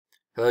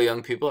Hello,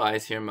 young people.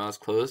 Eyes here, mouths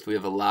closed. We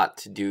have a lot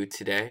to do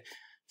today.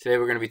 Today,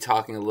 we're going to be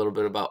talking a little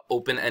bit about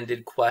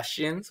open-ended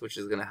questions, which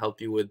is going to help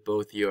you with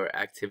both your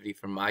activity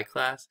for my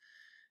class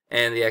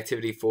and the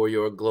activity for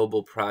your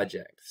global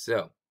project.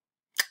 So,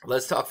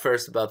 let's talk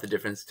first about the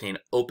difference between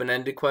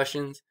open-ended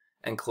questions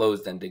and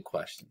closed-ended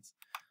questions.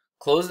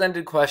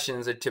 Closed-ended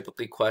questions are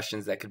typically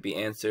questions that could be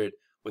answered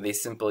with a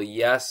simple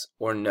yes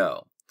or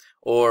no,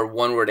 or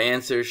one-word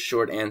answers,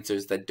 short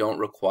answers that don't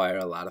require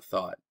a lot of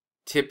thought.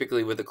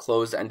 Typically, with a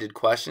closed-ended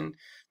question,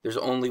 there's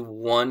only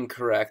one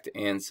correct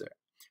answer,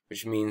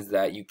 which means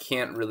that you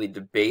can't really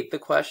debate the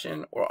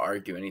question or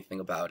argue anything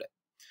about it.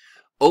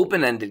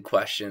 Open-ended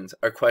questions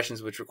are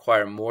questions which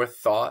require more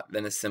thought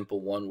than a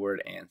simple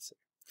one-word answer.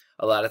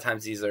 A lot of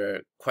times these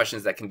are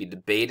questions that can be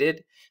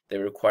debated. They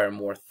require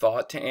more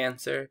thought to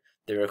answer.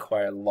 They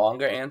require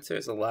longer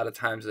answers. A lot of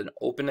times an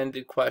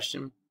open-ended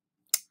question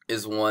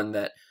is one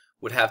that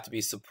would have to be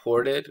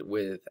supported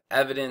with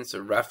evidence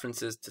or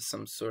references to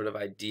some sort of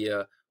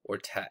idea or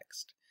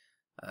text.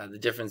 The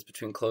difference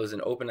between closed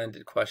and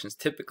open-ended questions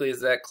typically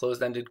is that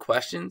closed-ended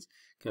questions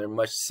can be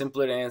much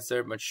simpler to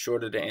answer, much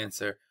shorter to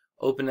answer.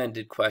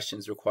 Open-ended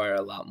questions require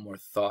a lot more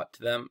thought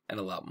to them and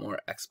a lot more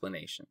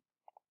explanation.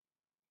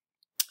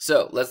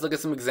 So let's look at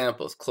some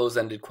examples.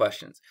 Closed-ended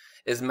questions.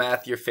 Is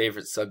math your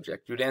favorite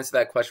subject? You would answer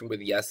that question with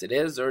yes it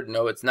is or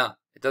no it's not.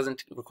 It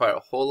doesn't require a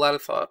whole lot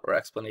of thought or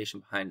explanation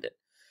behind it.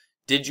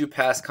 Did you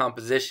pass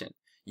composition?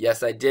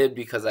 Yes I did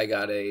because I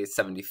got a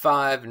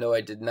 75. No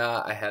I did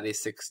not. I had a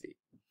 60.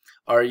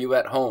 Are you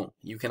at home?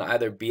 You can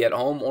either be at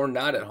home or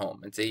not at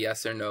home. It's a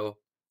yes or no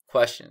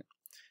question.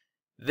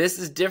 This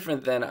is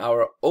different than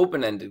our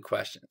open-ended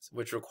questions,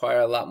 which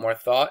require a lot more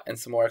thought and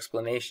some more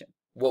explanation.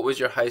 What was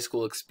your high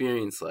school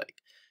experience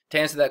like? To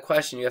answer that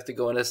question, you have to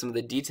go into some of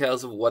the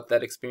details of what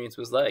that experience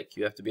was like.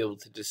 You have to be able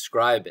to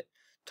describe it,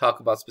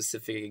 talk about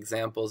specific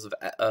examples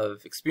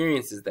of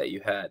experiences that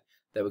you had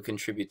that would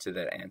contribute to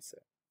that answer.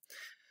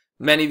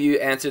 Many of you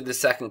answered the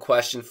second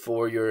question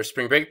for your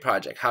spring break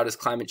project. How does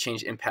climate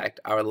change impact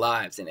our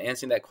lives? And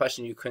answering that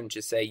question, you couldn't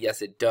just say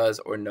yes it does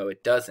or no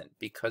it doesn't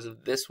because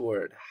of this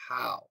word,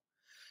 how.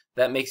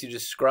 That makes you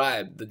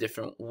describe the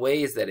different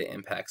ways that it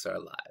impacts our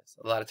lives.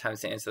 A lot of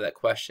times to answer that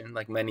question,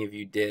 like many of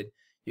you did,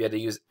 you had to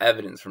use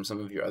evidence from some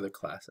of your other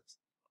classes.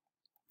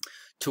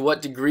 To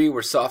what degree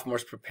were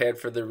sophomores prepared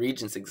for the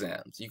Regents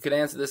exams? You could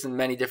answer this in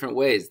many different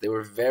ways. They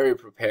were very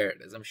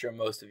prepared, as I'm sure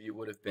most of you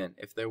would have been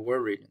if there were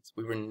Regents.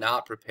 We were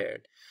not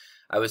prepared.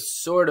 I was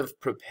sort of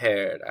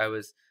prepared. I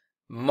was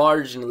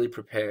marginally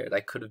prepared. I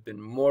could have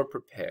been more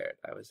prepared.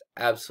 I was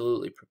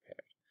absolutely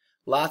prepared.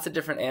 Lots of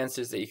different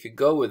answers that you could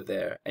go with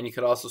there, and you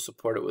could also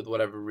support it with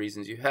whatever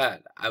reasons you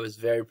had. I was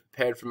very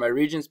prepared for my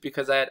Regents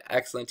because I had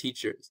excellent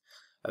teachers.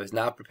 I was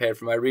not prepared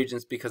for my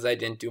Regents because I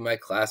didn't do my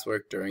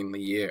classwork during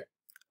the year.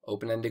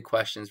 Open-ended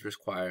questions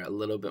require a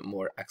little bit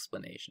more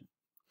explanation.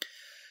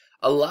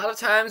 A lot of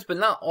times, but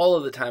not all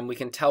of the time, we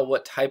can tell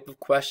what type of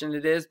question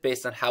it is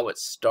based on how it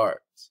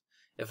starts.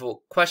 If a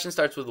question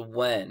starts with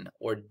when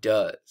or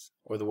does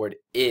or the word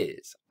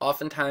is,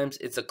 oftentimes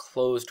it's a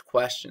closed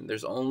question.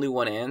 There's only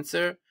one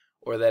answer,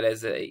 or that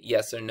is a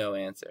yes or no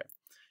answer.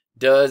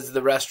 Does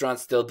the restaurant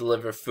still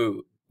deliver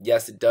food?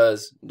 Yes, it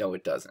does. No,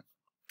 it doesn't.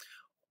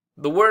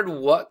 The word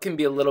what can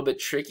be a little bit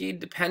tricky.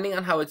 Depending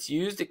on how it's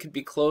used, it could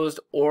be closed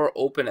or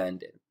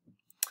open-ended.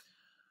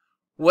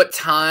 What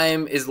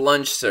time is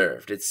lunch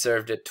served? It's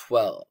served at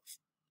 12.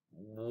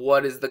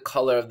 What is the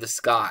color of the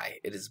sky?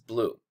 It is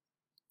blue.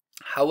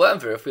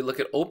 However, if we look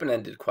at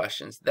open-ended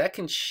questions, that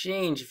can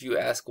change if you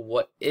ask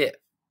what if.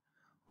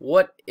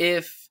 What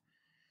if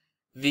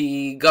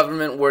the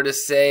government were to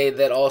say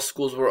that all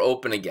schools were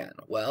open again?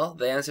 Well,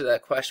 the answer to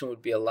that question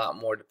would be a lot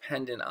more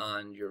dependent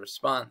on your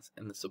response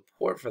and the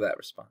support for that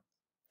response.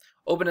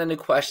 Open-ended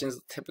questions,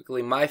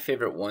 typically my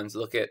favorite ones,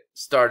 look at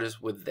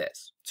starters with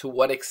this. To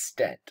what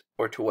extent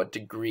or to what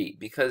degree?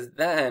 Because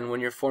then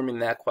when you're forming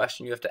that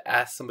question, you have to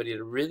ask somebody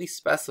to really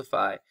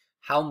specify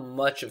how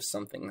much of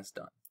something is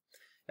done.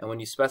 And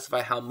when you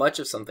specify how much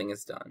of something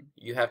is done,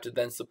 you have to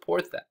then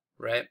support that,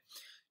 right?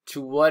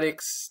 To what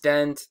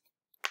extent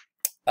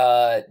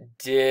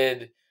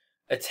did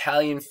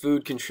Italian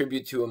food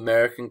contribute to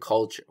American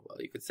culture? Well,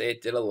 you could say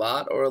it did a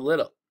lot or a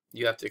little.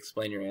 You have to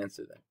explain your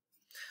answer there.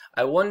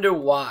 I wonder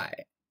why.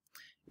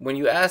 When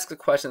you ask a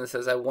question that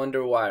says, I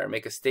wonder why, or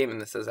make a statement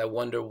that says, I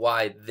wonder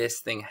why this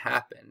thing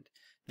happened,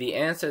 the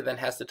answer then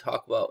has to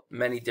talk about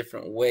many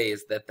different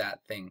ways that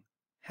that thing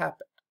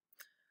happened.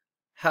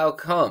 How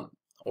come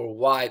or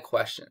why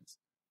questions?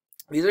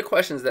 These are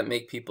questions that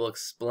make people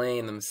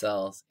explain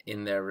themselves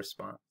in their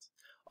response.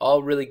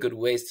 All really good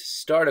ways to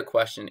start a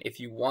question if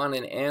you want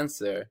an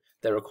answer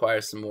that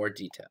requires some more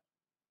detail.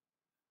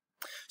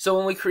 So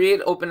when we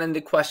create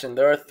open-ended question,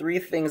 there are three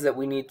things that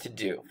we need to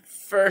do.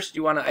 First,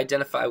 you want to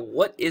identify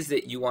what is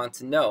it you want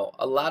to know.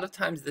 A lot of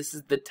times this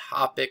is the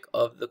topic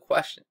of the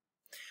question.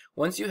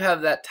 Once you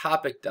have that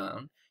topic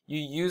down, you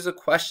use a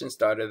question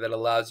starter that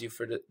allows you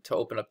to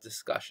open up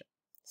discussion.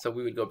 So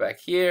we would go back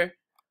here,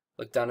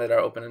 look down at our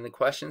open-ended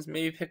questions,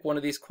 maybe pick one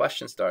of these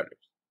question starters.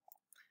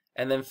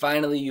 And then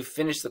finally, you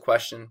finish the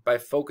question by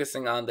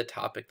focusing on the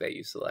topic that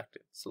you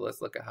selected. So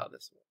let's look at how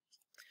this works.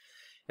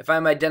 If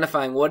I'm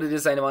identifying what it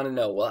is I want to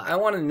know, well, I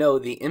want to know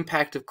the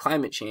impact of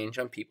climate change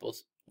on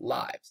people's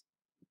lives.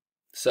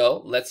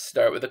 So let's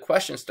start with a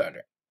question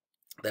starter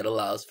that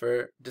allows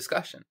for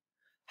discussion.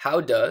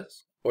 How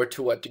does, or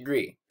to what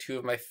degree? Two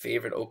of my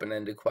favorite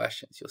open-ended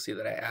questions. You'll see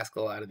that I ask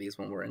a lot of these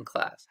when we're in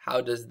class.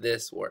 How does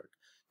this work?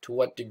 To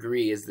what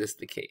degree is this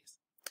the case?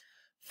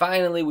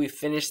 Finally, we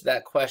finish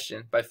that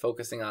question by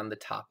focusing on the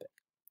topic.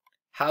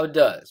 How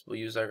does, we'll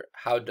use our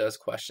how does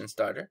question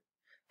starter.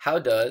 How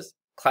does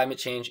climate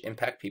change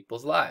impact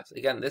people's lives?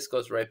 Again, this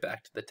goes right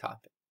back to the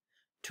topic.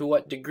 To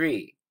what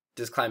degree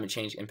does climate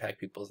change impact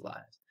people's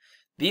lives?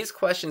 These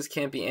questions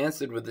can't be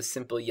answered with a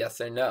simple yes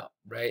or no,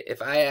 right?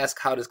 If I ask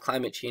how does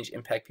climate change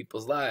impact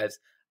people's lives,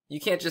 you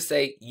can't just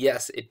say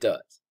yes, it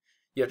does.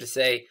 You have to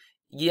say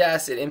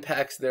yes, it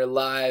impacts their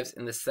lives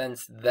in the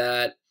sense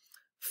that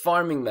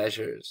farming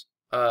measures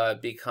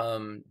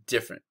become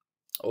different,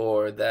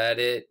 or that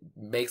it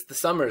makes the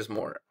summers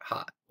more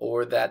hot,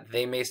 or that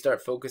they may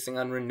start focusing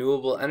on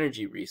renewable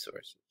energy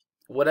resources,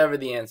 whatever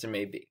the answer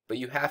may be. But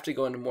you have to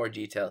go into more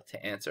detail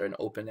to answer an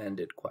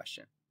open-ended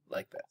question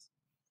like this.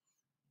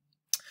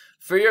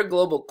 For your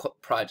global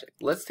project,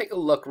 let's take a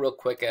look real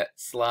quick at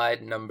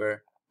slide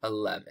number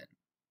 11.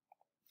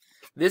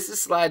 This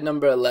is slide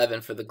number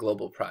 11 for the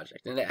global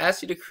project, and it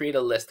asks you to create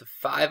a list of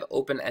 5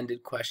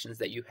 open-ended questions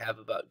that you have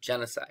about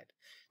genocide.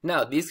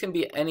 Now, these can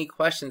be any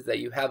questions that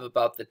you have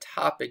about the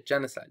topic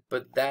genocide,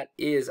 but that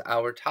is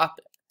our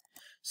topic.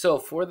 So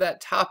for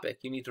that topic,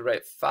 you need to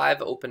write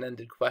 5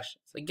 open-ended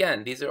questions.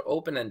 Again, these are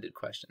open-ended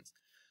questions,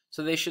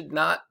 so they should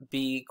not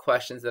be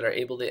questions that are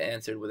able to be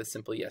answered with a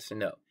simple yes or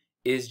no.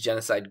 Is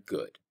genocide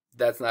good?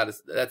 That's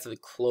a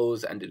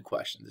closed-ended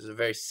question. There's a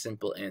very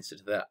simple answer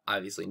to that.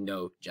 Obviously,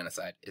 no,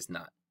 genocide is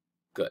not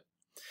good.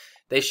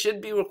 They should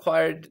be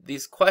required,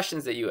 these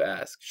questions that you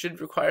ask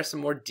should require some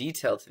more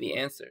detail to the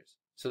answers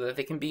so that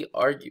they can be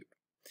argued.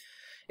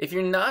 If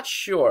you're not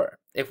sure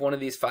if one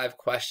of these 5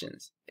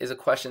 questions is a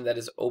question that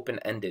is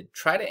open-ended,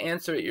 try to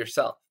answer it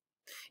yourself.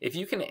 If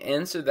you can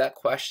answer that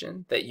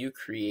question that you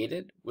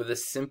created with a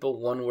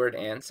simple one-word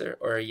answer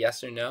or a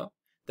yes or no,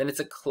 then it's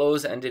a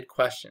closed-ended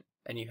question,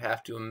 and you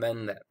have to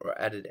amend that or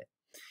edit it.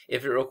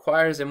 If it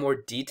requires a more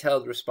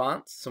detailed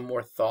response, some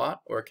more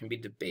thought, or it can be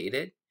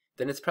debated,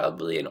 then it's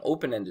probably an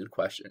open-ended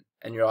question,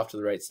 and you're off to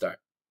the right start.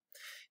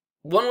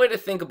 One way to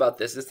think about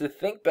this is to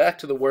think back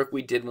to the work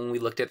we did when we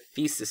looked at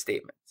thesis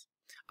statements.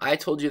 I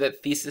told you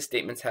that thesis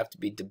statements have to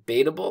be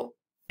debatable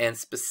and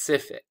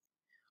specific.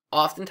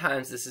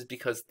 Oftentimes, this is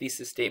because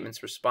thesis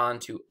statements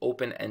respond to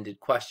open-ended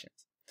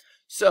questions.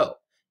 So,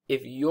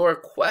 if your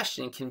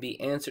question can be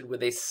answered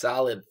with a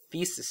solid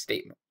thesis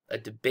statement, a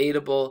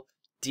debatable,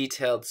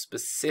 detailed,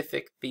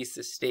 specific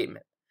thesis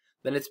statement,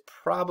 then it's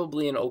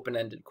probably an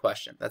open-ended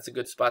question. That's a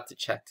good spot to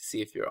check to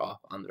see if you're off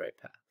on the right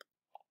path.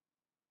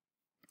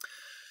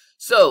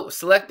 So,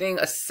 selecting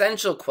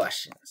essential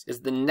questions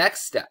is the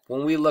next step.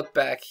 When we look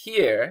back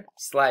here,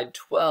 slide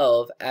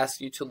 12 asks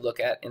you to look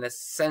at an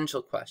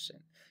essential question.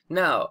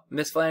 Now,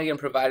 Ms. Flanagan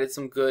provided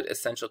some good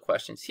essential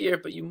questions here,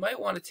 but you might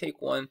want to take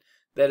one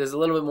that is a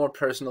little bit more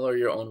personal or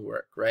your own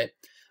work, right?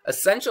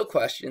 Essential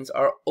questions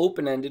are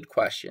open-ended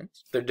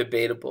questions. They're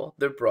debatable,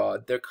 they're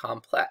broad, they're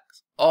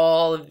complex.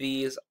 All of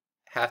these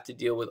have to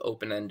deal with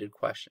open-ended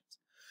questions.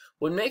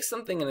 What makes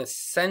something an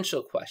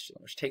essential question,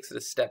 which takes it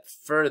a step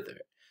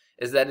further,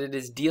 is that it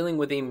is dealing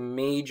with a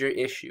major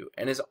issue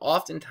and is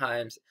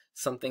oftentimes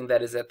something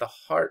that is at the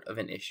heart of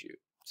an issue.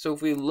 So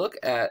if we look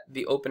at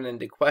the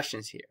open-ended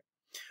questions here,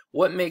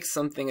 what makes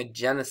something a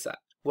genocide?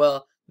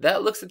 Well,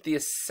 that looks at the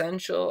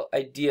essential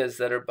ideas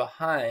that are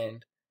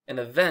behind an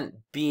event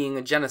being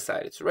a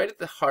genocide. It's right at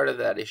the heart of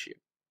that issue.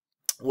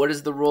 What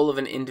is the role of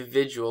an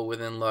individual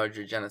within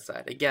larger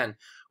genocide? Again,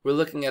 we're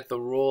looking at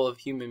the role of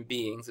human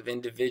beings, of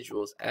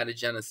individuals at a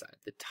genocide.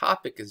 The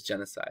topic is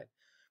genocide.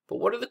 But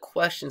what are the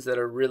questions that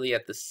are really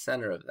at the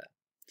center of that?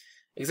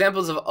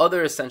 Examples of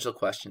other essential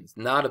questions,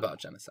 not about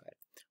genocide.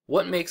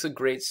 What makes a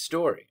great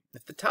story?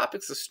 If the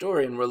topic's a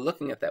story and we're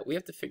looking at that, we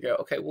have to figure out,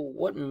 okay, well,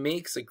 what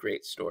makes a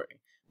great story?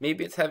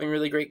 Maybe it's having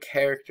really great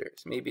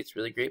characters. Maybe it's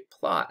really great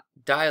plot,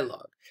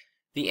 dialogue.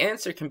 The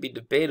answer can be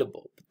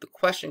debatable, but the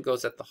question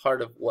goes at the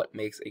heart of what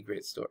makes a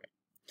great story.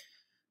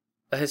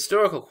 A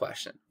historical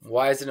question.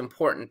 Why is it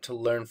important to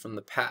learn from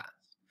the past?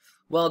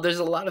 Well, there's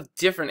a lot of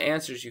different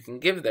answers you can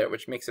give there,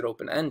 which makes it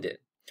open-ended.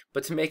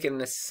 But to make it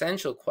an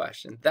essential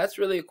question, that's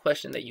really a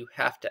question that you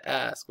have to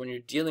ask when you're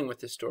dealing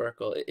with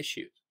historical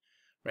issues,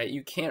 right?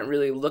 You can't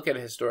really look at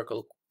a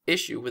historical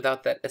issue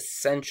without that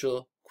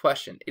essential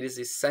question. It is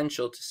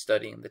essential to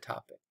studying the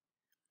topic.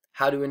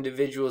 How do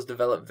individuals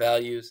develop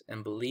values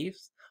and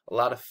beliefs? A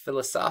lot of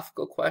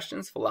philosophical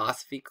questions,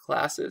 philosophy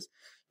classes,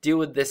 deal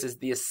with this as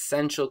the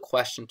essential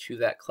question to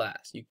that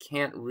class. You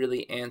can't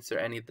really answer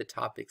any of the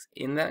topics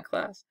in that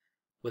class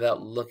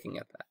without looking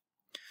at that.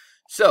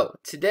 So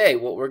today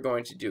what we're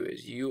going to do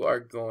is you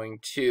are going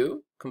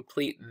to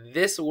complete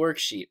this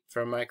worksheet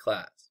for my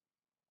class.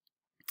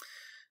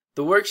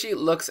 The worksheet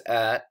looks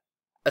at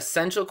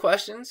essential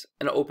questions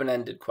and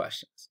open-ended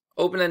questions.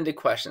 Open-ended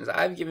questions.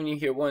 I've given you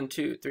here 1,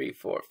 2, 3,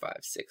 4, 5,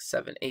 6,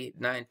 7, 8,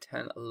 9,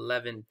 10,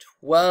 11,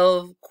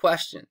 12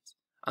 questions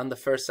on the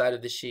first side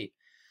of the sheet.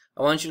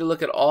 I want you to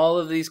look at all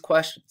of these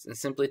questions and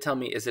simply tell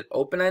me, is it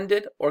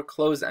open-ended or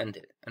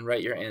close-ended? And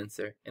write your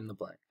answer in the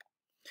blank.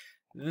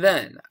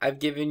 Then I've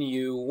given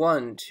you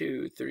 1,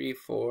 2, 3,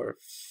 4,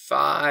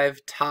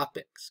 5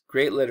 topics: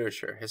 great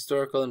literature,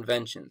 historical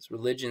inventions,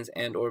 religions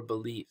and or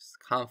beliefs,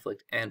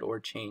 conflict and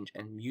or change,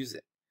 and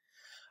music.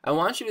 I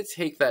want you to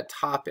take that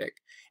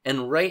topic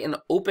and write an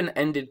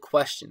open-ended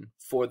question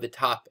for the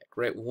topic.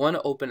 Write one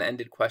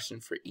open-ended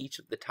question for each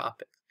of the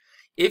topics.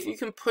 If you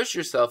can push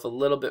yourself a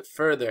little bit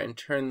further and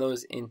turn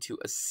those into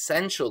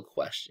essential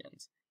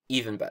questions,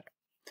 even better.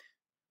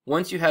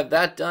 Once you have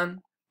that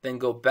done, then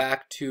go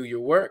back to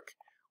your work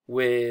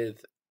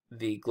with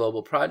the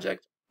global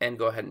project and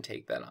go ahead and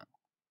take that on.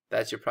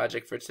 That's your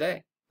project for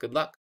today. Good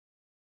luck.